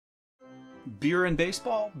Beer and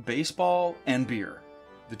baseball, baseball and beer.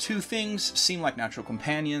 The two things seem like natural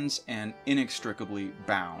companions and inextricably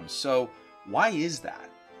bound. So why is that?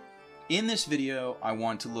 In this video, I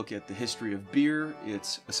want to look at the history of beer,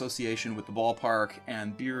 its association with the ballpark,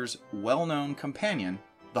 and beer's well-known companion,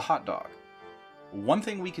 the hot dog. One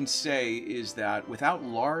thing we can say is that without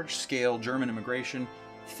large-scale German immigration,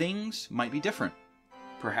 things might be different.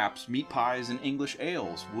 Perhaps meat pies and English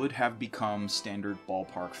ales would have become standard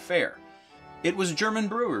ballpark fare. It was German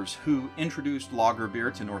brewers who introduced lager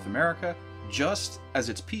beer to North America, just as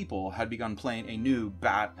its people had begun playing a new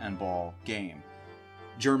bat and ball game.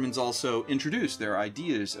 Germans also introduced their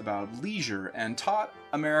ideas about leisure and taught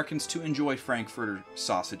Americans to enjoy Frankfurter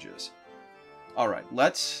sausages. Alright,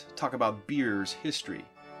 let's talk about beer's history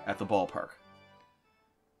at the ballpark.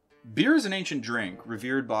 Beer is an ancient drink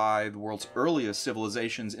revered by the world's earliest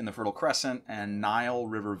civilizations in the Fertile Crescent and Nile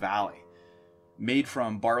River Valley. Made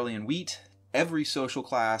from barley and wheat, every social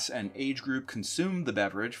class and age group consumed the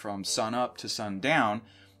beverage from sun up to sun down,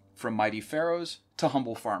 from mighty pharaohs to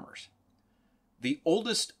humble farmers. The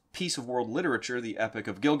oldest piece of world literature, the Epic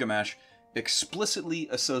of Gilgamesh, explicitly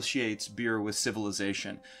associates beer with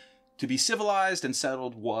civilization. To be civilized and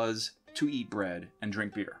settled was to eat bread and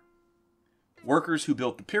drink beer. Workers who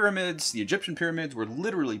built the pyramids, the Egyptian pyramids, were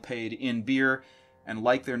literally paid in beer, and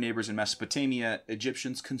like their neighbors in Mesopotamia,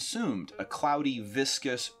 Egyptians consumed a cloudy,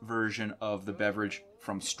 viscous version of the beverage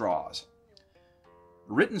from straws.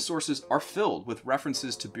 Written sources are filled with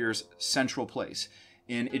references to beer's central place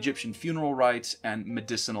in Egyptian funeral rites and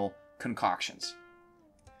medicinal concoctions.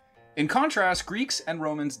 In contrast, Greeks and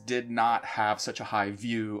Romans did not have such a high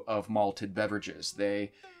view of malted beverages.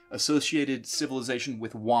 They associated civilization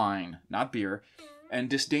with wine, not beer, and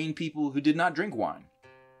disdained people who did not drink wine.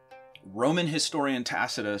 Roman historian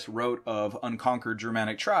Tacitus wrote of unconquered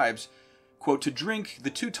Germanic tribes, quote, "To drink, the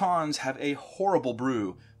Teutons have a horrible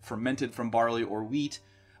brew, fermented from barley or wheat,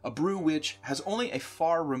 a brew which has only a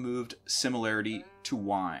far removed similarity to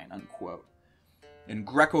wine," unquote. In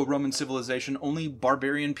Greco-Roman civilization, only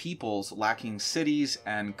barbarian peoples lacking cities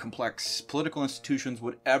and complex political institutions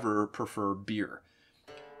would ever prefer beer.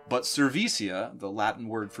 But cervesia, the Latin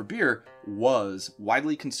word for beer, was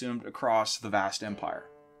widely consumed across the vast empire.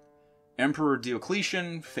 Emperor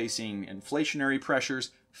Diocletian, facing inflationary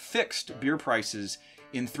pressures, fixed beer prices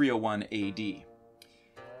in 301 AD.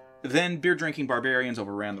 Then beer-drinking barbarians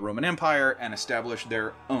overran the Roman Empire and established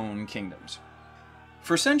their own kingdoms.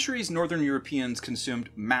 For centuries, Northern Europeans consumed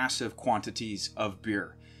massive quantities of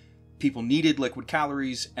beer. People needed liquid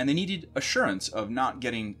calories, and they needed assurance of not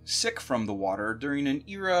getting sick from the water during an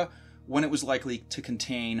era when it was likely to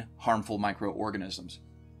contain harmful microorganisms.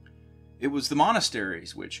 It was the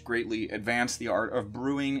monasteries which greatly advanced the art of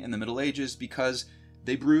brewing in the Middle Ages because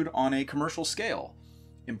they brewed on a commercial scale,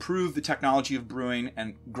 improved the technology of brewing,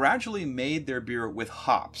 and gradually made their beer with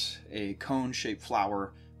hops, a cone-shaped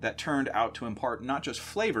flower that turned out to impart not just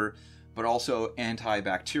flavor, but also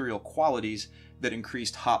antibacterial qualities that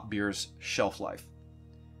increased hop beer's shelf life.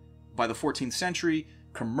 By the 14th century,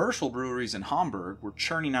 commercial breweries in Hamburg were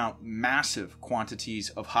churning out massive quantities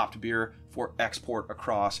of hopped beer for export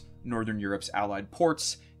across Northern Europe's allied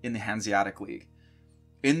ports in the Hanseatic League.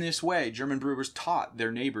 In this way, German brewers taught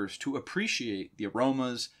their neighbors to appreciate the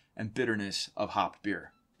aromas and bitterness of hopped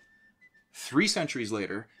beer. 3 centuries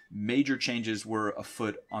later, major changes were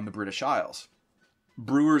afoot on the British Isles.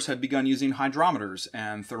 Brewers had begun using hydrometers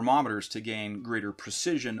and thermometers to gain greater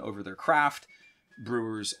precision over their craft.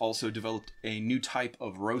 Brewers also developed a new type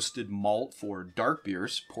of roasted malt for dark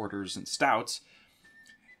beers, porters and stouts.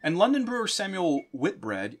 And London brewer Samuel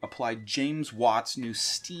Whitbread applied James Watt's new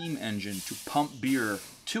steam engine to pump beer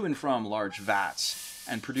to and from large vats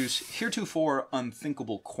and produce heretofore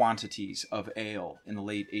unthinkable quantities of ale in the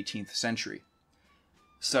late 18th century.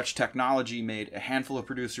 Such technology made a handful of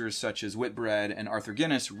producers such as Whitbread and Arthur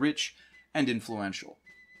Guinness rich and influential.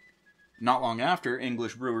 Not long after,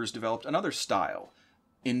 English brewers developed another style,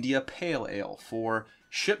 India Pale Ale, for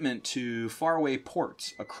shipment to faraway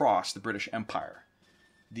ports across the British Empire.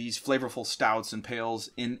 These flavorful stouts and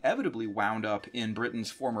pales inevitably wound up in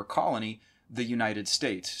Britain's former colony, the United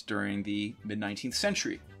States, during the mid-19th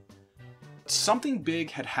century. Something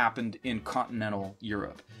big had happened in continental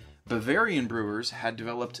Europe. Bavarian brewers had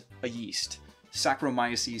developed a yeast,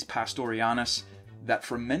 Saccharomyces pastorianus, that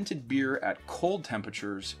fermented beer at cold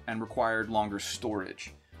temperatures and required longer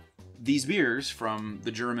storage. These beers, from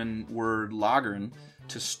the German word lagern,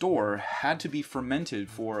 to store, had to be fermented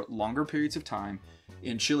for longer periods of time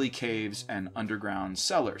in chilly caves and underground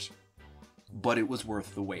cellars. But it was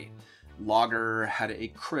worth the wait. Lager had a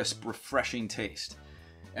crisp, refreshing taste,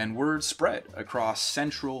 and word spread across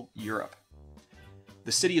Central Europe.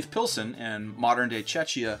 The city of Pilsen in modern-day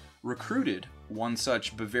Czechia recruited one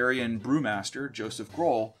such Bavarian brewmaster, Joseph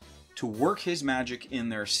Groll, to work his magic in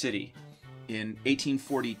their city. In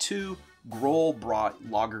 1842, Groll brought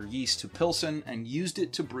lager yeast to Pilsen and used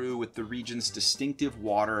it to brew with the region's distinctive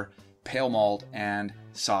water, pale malt, and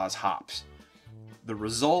Saaz hops. The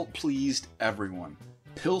result pleased everyone.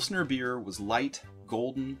 Pilsner beer was light,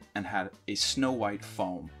 golden, and had a snow-white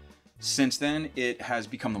foam. Since then, it has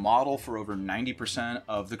become the model for over 90%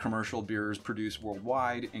 of the commercial beers produced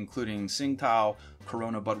worldwide, including Tsingtao,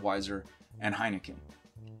 Corona, Budweiser, and Heineken.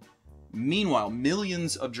 Meanwhile,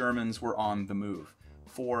 millions of Germans were on the move.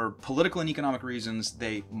 For political and economic reasons,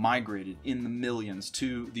 they migrated in the millions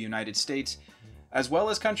to the United States, as well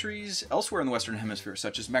as countries elsewhere in the Western Hemisphere,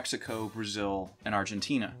 such as Mexico, Brazil, and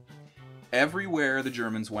Argentina. Everywhere the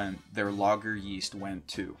Germans went, their lager yeast went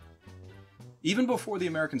too. Even before the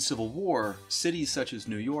American Civil War, cities such as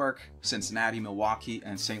New York, Cincinnati, Milwaukee,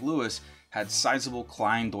 and St. Louis had sizable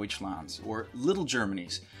Kleindeutschlands, or Little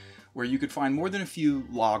Germanys, where you could find more than a few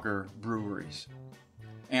lager breweries.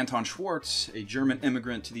 Anton Schwarz, a German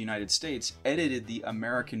immigrant to the United States, edited the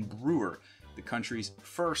American Brewer, the country's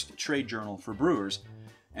first trade journal for brewers,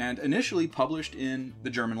 and initially published in the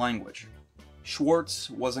German language.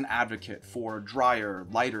 Schwarz was an advocate for drier,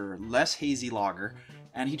 lighter, less hazy lager,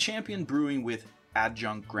 and he championed brewing with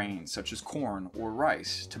adjunct grains such as corn or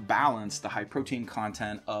rice to balance the high protein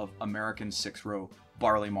content of American 6-row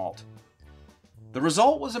barley malt. The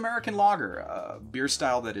result was American lager, a beer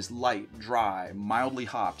style that is light, dry, mildly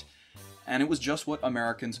hopped, and it was just what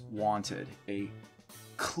Americans wanted, a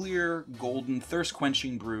clear, golden,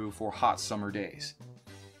 thirst-quenching brew for hot summer days.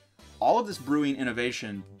 All of this brewing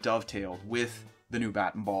innovation dovetailed with the new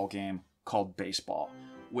bat and ball game called baseball,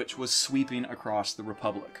 which was sweeping across the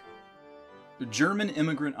Republic. German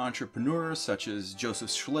immigrant entrepreneurs such as Joseph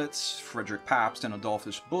Schlitz, Friedrich Pabst, and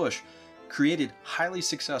Adolphus Busch created highly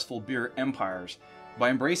successful beer empires by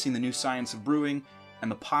embracing the new science of brewing and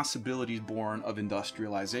the possibilities born of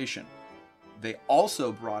industrialization. They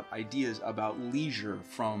also brought ideas about leisure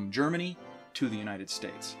from Germany to the United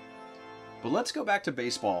States. But let's go back to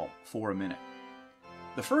baseball for a minute.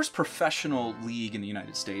 The first professional league in the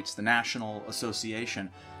United States, the National Association,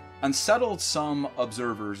 unsettled some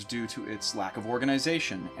observers due to its lack of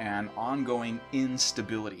organization and ongoing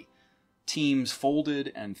instability. Teams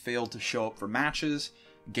folded and failed to show up for matches,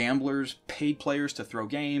 gamblers paid players to throw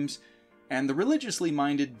games, and the religiously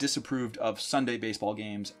minded disapproved of Sunday baseball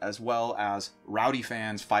games, as well as rowdy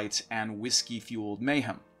fans, fights, and whiskey-fueled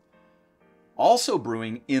mayhem. Also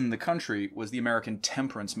brewing in the country was the American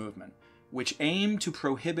temperance movement, which aimed to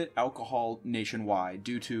prohibit alcohol nationwide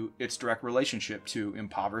due to its direct relationship to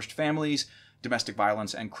impoverished families, domestic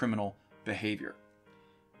violence, and criminal behavior.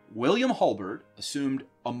 William Hulbert assumed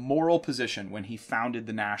a moral position when he founded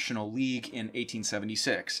the National League in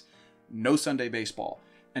 1876. No Sunday baseball,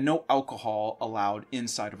 and no alcohol allowed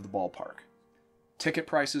inside of the ballpark. Ticket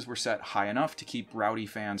prices were set high enough to keep rowdy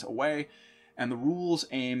fans away, and the rules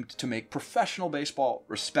aimed to make professional baseball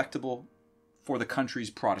respectable for the country's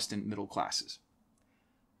Protestant middle classes.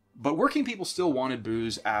 But working people still wanted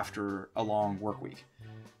booze after a long work week.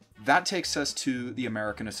 That takes us to the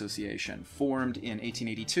American Association, formed in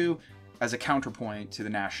 1882 as a counterpoint to the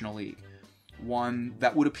National League, one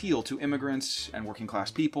that would appeal to immigrants and working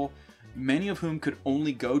class people, many of whom could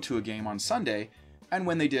only go to a game on Sunday, and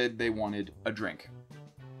when they did, they wanted a drink.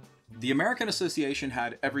 The American Association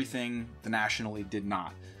had everything the National League did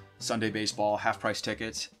not: Sunday baseball, half-price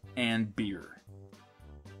tickets, and beer.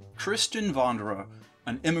 Christian Wanderer,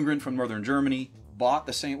 an immigrant from northern Germany, bought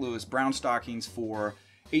the St. Louis Brown Stockings for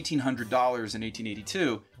 $1,800 in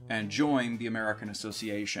 1882 and joined the American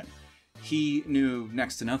Association. He knew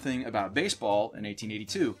next to nothing about baseball in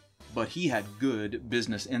 1882, but he had good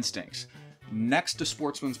business instincts. Next to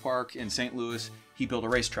Sportsman's Park in St. Louis, he built a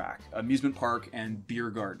racetrack, amusement park, and beer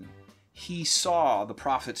garden. He saw the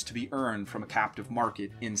profits to be earned from a captive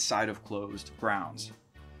market inside of closed grounds.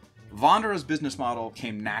 Wanderer's business model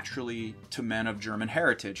came naturally to men of German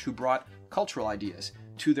heritage who brought cultural ideas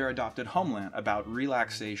to their adopted homeland about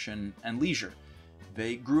relaxation and leisure.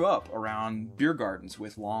 They grew up around beer gardens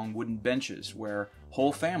with long wooden benches where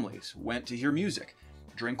whole families went to hear music,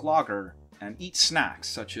 drink lager, and eat snacks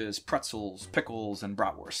such as pretzels, pickles, and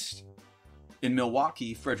bratwurst. In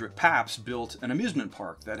Milwaukee, Friedrich Pabst built an amusement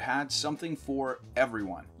park that had something for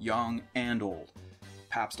everyone, young and old.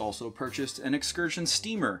 Pabst also purchased an excursion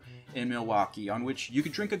steamer in Milwaukee on which you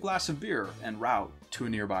could drink a glass of beer and route to a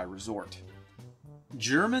nearby resort.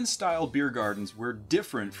 German-style beer gardens were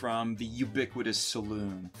different from the ubiquitous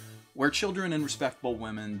saloon, where children and respectable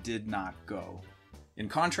women did not go. In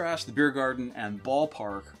contrast, the beer garden and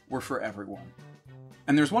ballpark were for everyone.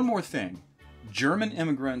 And there's one more thing. German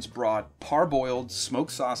immigrants brought parboiled smoked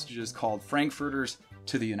sausages called Frankfurters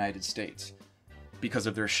to the United States. Because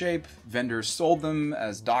of their shape, vendors sold them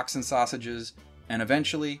as Dachshund sausages, and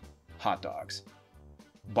eventually, hot dogs.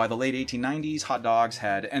 By the late 1890s, hot dogs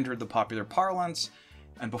had entered the popular parlance,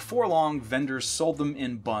 and before long, vendors sold them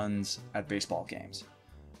in buns at baseball games.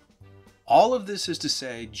 All of this is to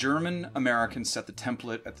say, German Americans set the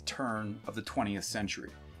template at the turn of the 20th century.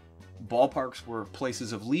 Ballparks were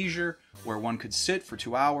places of leisure where one could sit for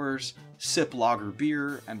 2 hours, sip lager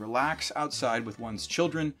beer, and relax outside with one's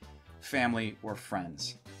children, family, or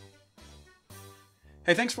friends.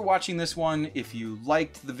 Hey, thanks for watching this one. If you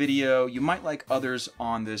liked the video, you might like others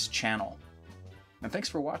on this channel. And thanks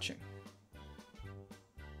for watching.